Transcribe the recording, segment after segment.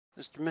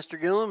Mr.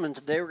 Gillum, and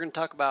today we're going to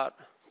talk about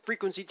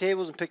frequency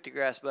tables and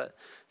pictographs, but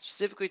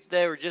specifically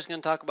today we're just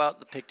going to talk about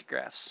the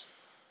pictographs.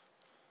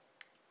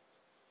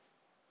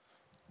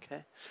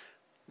 Okay,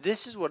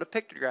 this is what a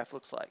pictograph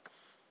looks like.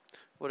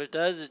 What it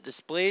does is it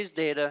displays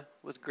data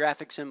with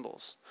graphic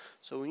symbols.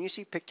 So when you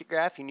see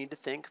pictograph, you need to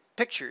think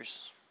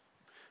pictures.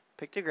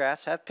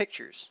 Pictographs have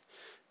pictures.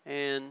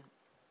 And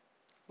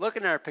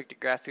looking at our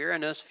pictograph here, I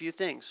noticed a few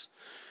things.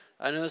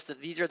 I noticed that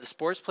these are the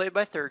sports played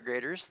by third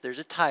graders. There's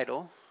a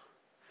title.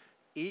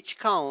 Each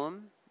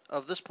column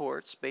of the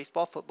sports,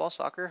 baseball, football,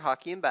 soccer,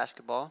 hockey, and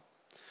basketball.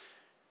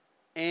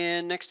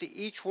 And next to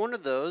each one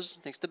of those,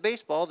 next to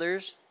baseball,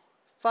 there's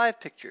 5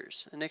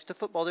 pictures. And next to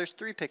football, there's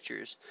 3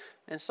 pictures.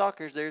 And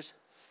soccer, there's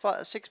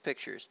 6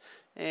 pictures.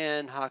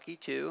 And hockey,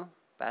 2.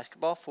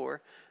 Basketball, 4.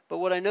 But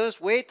what I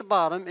noticed way at the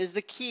bottom is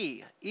the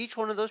key. Each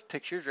one of those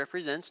pictures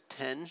represents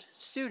 10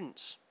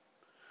 students.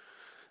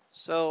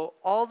 So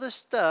all this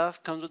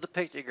stuff comes with a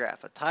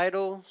pictograph, a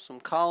title, some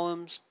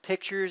columns,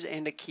 pictures,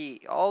 and a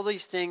key. All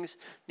these things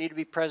need to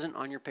be present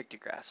on your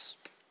pictographs.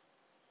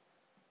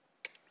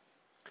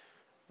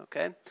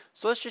 Okay,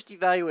 so let's just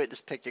evaluate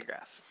this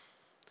pictograph.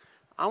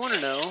 I want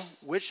to know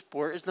which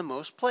sport is the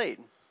most played.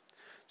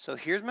 So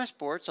here's my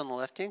sports on the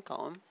left-hand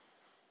column,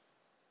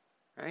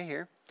 right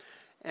here.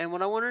 And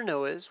what I want to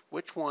know is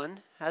which one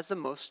has the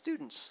most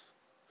students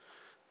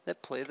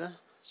that play the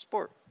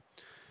sport.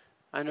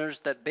 I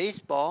noticed that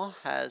baseball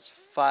has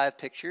 5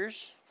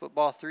 pictures,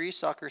 football 3,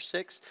 soccer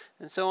 6,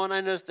 and so on.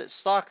 I noticed that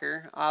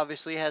soccer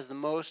obviously has the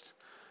most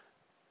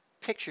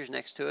pictures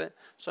next to it,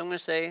 so I'm going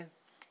to say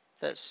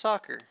that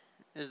soccer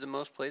is the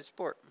most played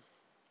sport.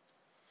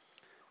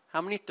 How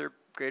many third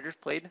graders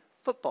played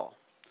football?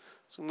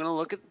 So I'm going to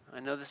look at, I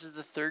know this is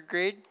the third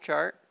grade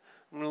chart,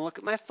 I'm going to look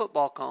at my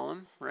football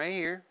column right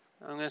here.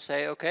 I'm going to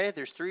say, okay,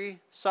 there's 3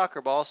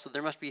 soccer balls, so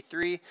there must be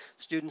 3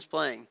 students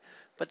playing.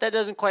 But that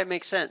doesn't quite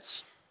make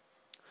sense.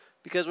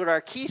 Because what our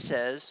key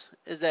says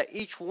is that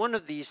each one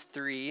of these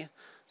 3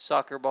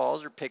 soccer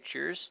balls or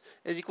pictures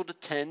is equal to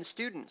 10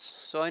 students.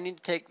 So I need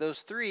to take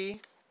those 3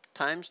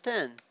 times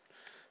 10,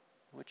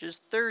 which is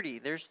 30.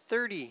 There's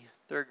 30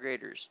 third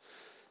graders.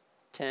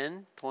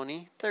 10,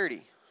 20,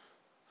 30.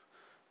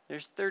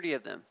 There's 30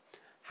 of them.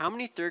 How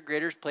many third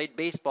graders played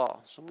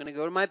baseball? So I'm going to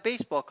go to my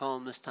baseball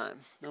column this time.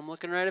 I'm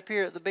looking right up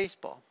here at the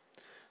baseball.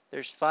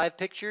 There's 5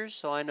 pictures,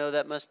 so I know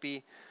that must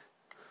be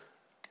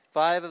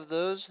 5 of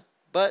those.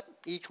 But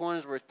each one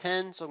is worth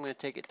 10, so I'm going to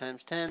take it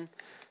times 10.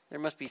 There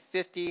must be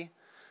 50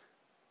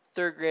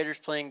 third graders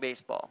playing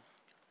baseball.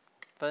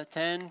 But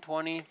 10,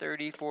 20,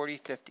 30, 40,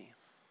 50.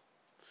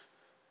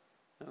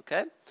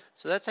 Okay,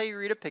 so that's how you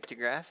read a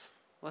pictograph.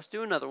 Let's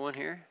do another one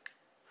here.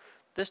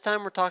 This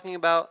time we're talking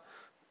about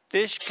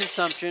fish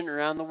consumption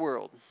around the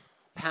world.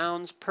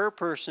 Pounds per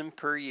person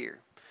per year.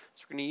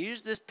 So we're going to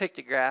use this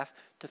pictograph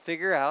to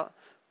figure out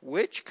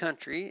which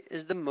country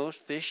is the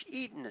most fish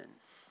eaten in.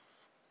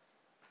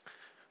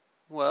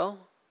 Well,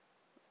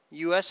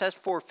 U.S. has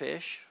 4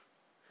 fish.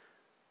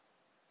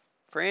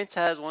 France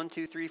has 1,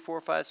 2, 3,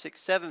 4, 5,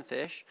 6, 7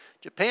 fish.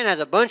 Japan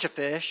has a bunch of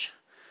fish.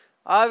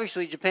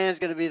 Obviously, Japan is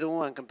going to be the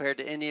one compared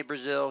to India,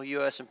 Brazil,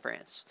 U.S., and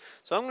France.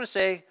 So I'm going to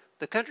say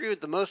the country with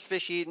the most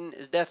fish eaten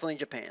is definitely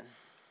Japan.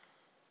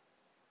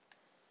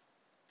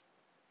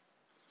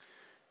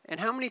 And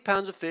how many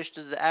pounds of fish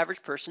does the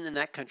average person in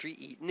that country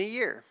eat in a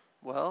year?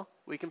 Well,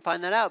 we can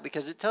find that out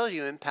because it tells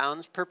you in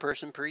pounds per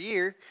person per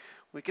year.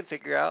 We can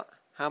figure out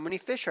how many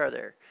fish are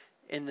there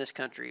in this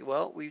country.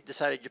 Well, we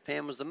decided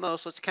Japan was the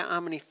most. Let's count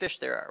how many fish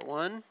there are.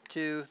 1,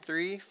 2,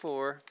 3,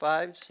 4,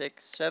 5,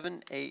 6,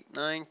 7, 8,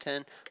 9,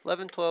 10,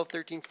 11, 12,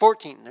 13,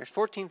 14. There's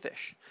 14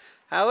 fish.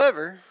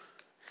 However,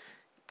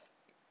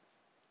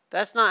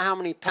 that's not how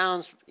many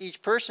pounds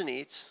each person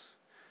eats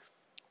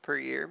per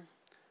year.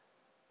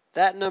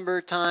 That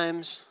number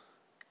times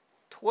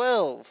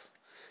 12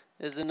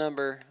 is the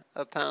number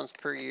of pounds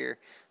per year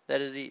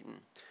that is eaten.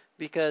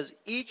 Because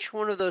each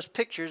one of those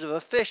pictures of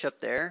a fish up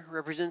there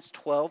represents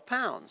 12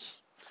 pounds.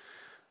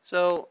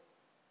 So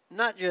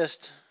not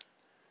just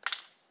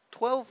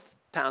 12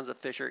 pounds of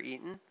fish are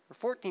eaten, or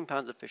 14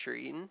 pounds of fish are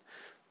eaten,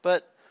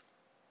 but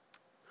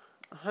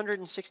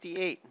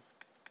 168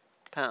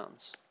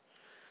 pounds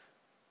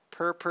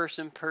per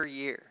person per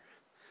year.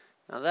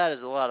 Now that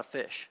is a lot of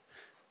fish,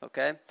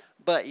 okay?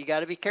 But you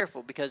got to be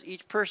careful because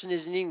each person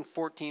isn't eating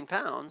 14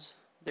 pounds,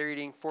 they're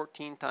eating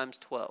 14 times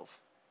 12.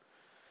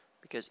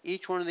 Because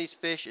each one of these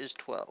fish is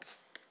 12.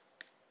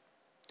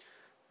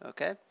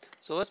 Okay,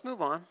 so let's move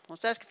on.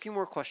 Let's ask a few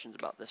more questions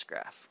about this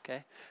graph.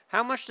 Okay,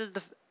 how much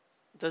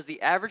does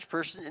the average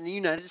person in the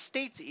United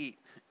States eat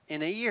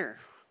in a year?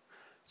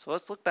 So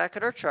let's look back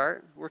at our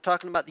chart. We're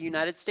talking about the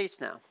United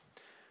States now.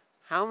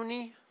 How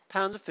many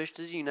pounds of fish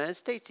does the United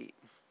States eat?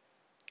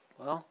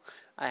 Well,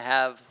 I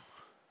have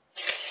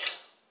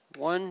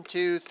 1,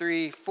 2,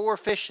 3, 4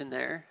 fish in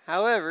there.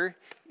 However,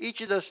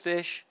 each of those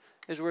fish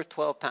is worth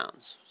 12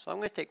 pounds. So I'm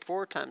going to take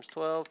 4 times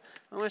 12.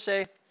 I'm going to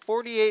say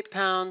 48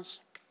 pounds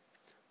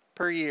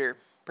per year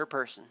per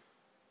person.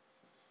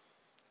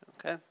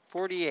 Okay,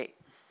 48.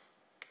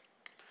 So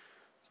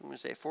I'm going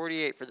to say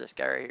 48 for this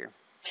guy right here.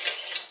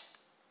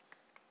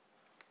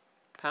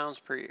 pounds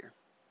per year.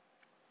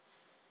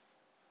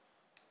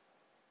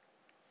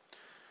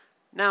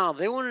 Now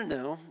they want to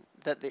know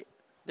that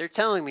they're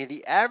telling me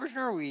the average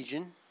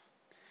Norwegian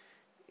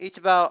eats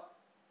about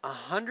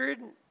 100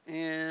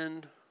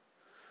 and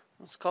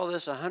let's call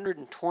this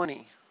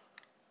 120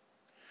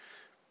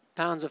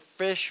 pounds of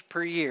fish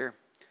per year.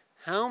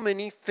 How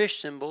many fish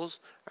symbols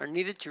are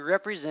needed to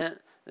represent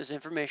this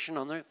information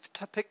on the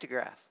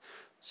pictograph?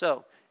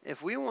 So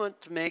if we want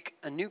to make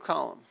a new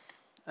column,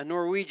 a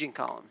Norwegian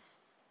column,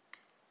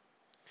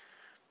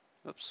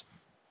 oops,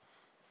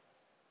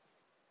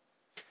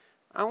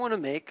 I want to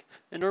make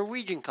a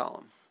Norwegian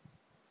column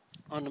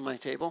onto my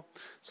table.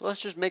 So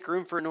let's just make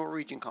room for a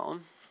Norwegian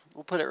column.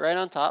 We'll put it right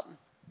on top.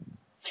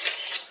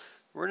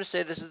 We're going to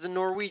say this is the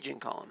Norwegian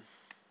column.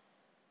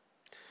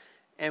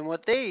 And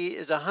what they eat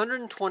is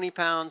 120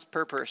 pounds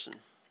per person.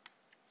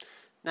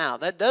 Now,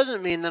 that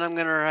doesn't mean that I'm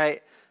going to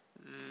write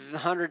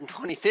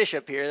 120 fish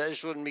up here. That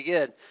just wouldn't be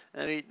good.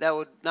 I mean, that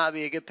would not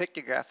be a good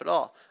pictograph at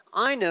all.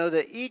 I know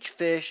that each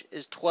fish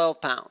is 12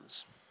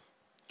 pounds.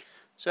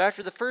 So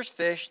after the first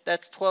fish,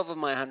 that's 12 of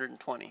my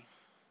 120.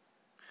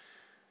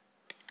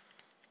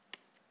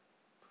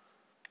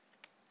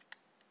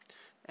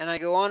 And I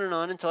go on and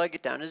on until I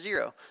get down to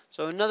 0.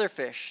 So another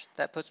fish,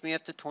 that puts me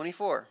up to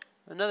 24.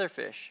 Another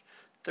fish,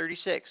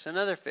 36.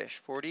 Another fish,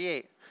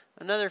 48.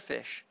 Another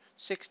fish,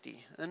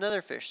 60.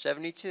 Another fish,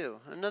 72.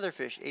 Another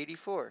fish,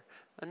 84.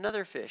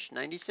 Another fish,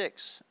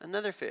 96.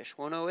 Another fish,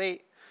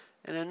 108.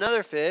 And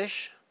another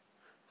fish,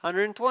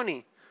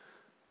 120.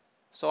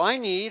 So I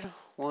need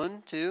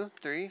 1, 2,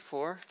 3,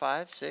 4,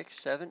 5, 6,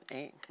 7,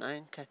 8,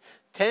 9, 10.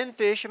 10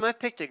 fish in my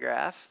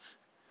pictograph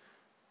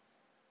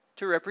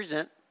to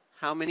represent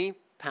how many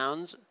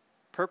pounds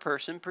per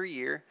person per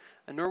year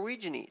a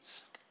Norwegian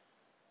eats.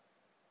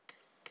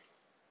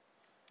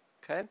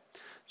 Okay,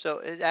 so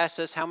it asks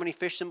us how many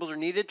fish symbols are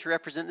needed to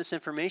represent this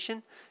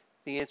information.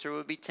 The answer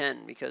would be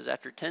 10, because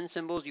after 10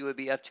 symbols you would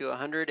be up to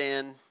 100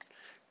 and,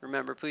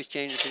 remember, please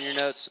change this in your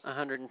notes,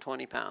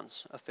 120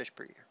 pounds of fish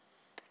per year.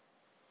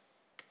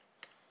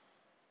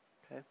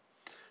 Okay,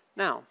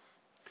 now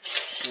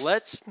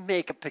let's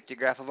make a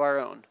pictograph of our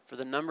own for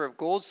the number of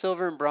gold,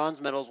 silver, and bronze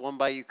medals won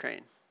by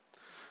Ukraine.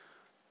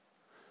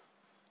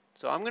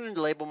 So I'm going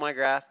to label my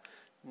graph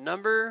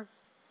number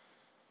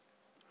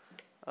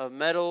of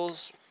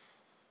medals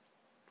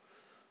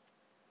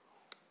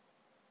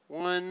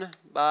won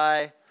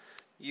by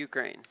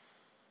Ukraine.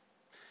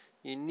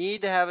 You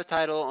need to have a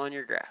title on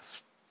your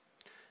graph.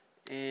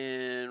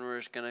 And we're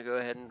just going to go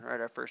ahead and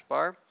write our first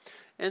bar.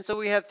 And so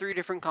we have 3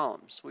 different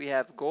columns. We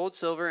have gold,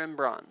 silver, and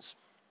bronze.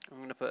 I'm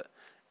going to put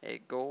a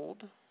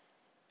gold,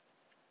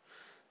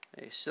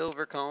 a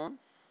silver column,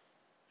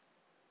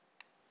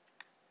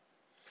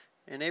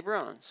 and a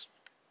bronze.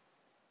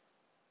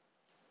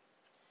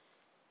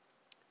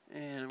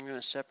 And I'm going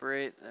to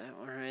separate that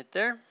one right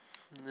there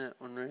and that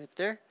one right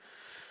there.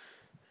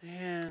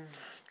 And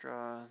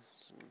draw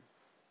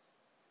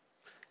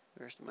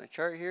the rest of my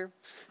chart here.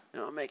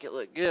 And I'll make it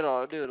look good.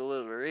 I'll do it a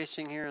little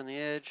erasing here on the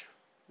edge.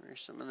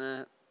 There's some of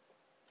that.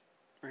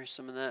 There's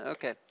some of that.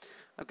 Okay.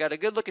 I've got a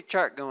good looking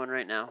chart going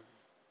right now.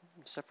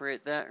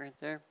 Separate that right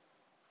there.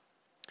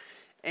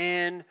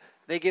 And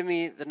they give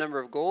me the number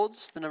of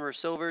golds, the number of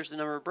silvers, the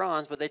number of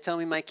bronze, but they tell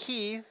me my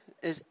key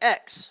is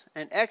X,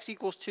 and X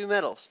equals 2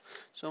 medals.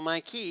 So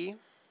my key,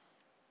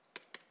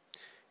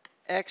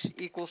 X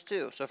equals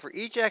 2. So for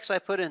each X I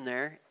put in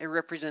there, it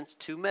represents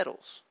 2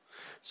 medals.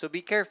 So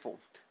be careful,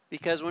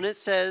 because when it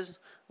says,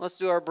 let's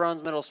do our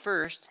bronze medals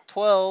first,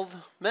 12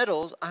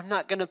 medals, I'm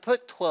not going to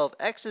put 12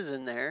 X's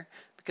in there,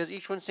 because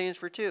each one stands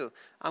for 2.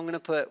 I'm going to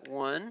put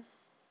 1,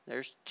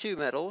 there's 2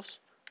 medals,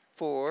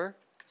 4,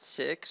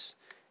 6,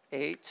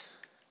 8,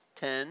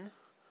 10,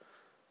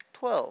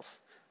 12.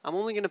 I'm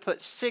only going to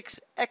put 6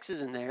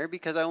 X's in there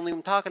because I only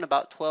am talking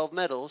about 12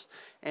 medals,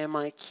 and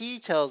my key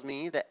tells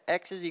me that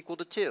X is equal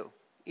to 2.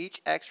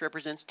 Each X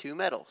represents 2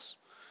 medals.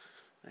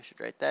 I should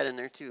write that in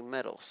there too,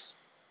 medals.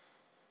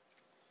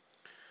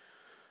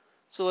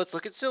 So let's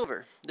look at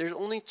silver. There's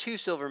only 2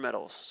 silver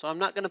medals, so I'm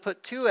not going to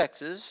put 2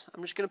 X's.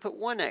 I'm just going to put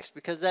 1 X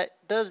because that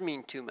does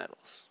mean 2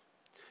 medals.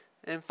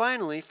 And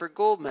finally, for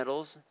gold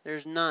medals,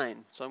 there's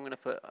 9. So I'm going to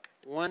put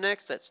 1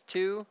 X, that's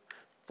 2,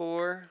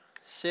 4,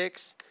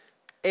 6,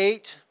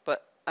 8,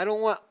 but I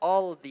don't want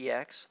all of the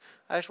X.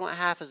 I just want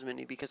half as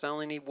many because I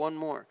only need 1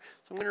 more.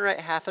 So I'm going to write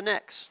half an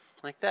X,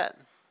 like that.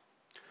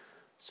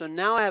 So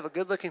now I have a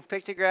good looking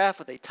pictograph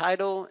with a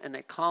title and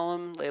a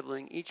column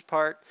labeling each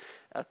part,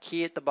 a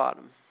key at the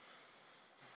bottom.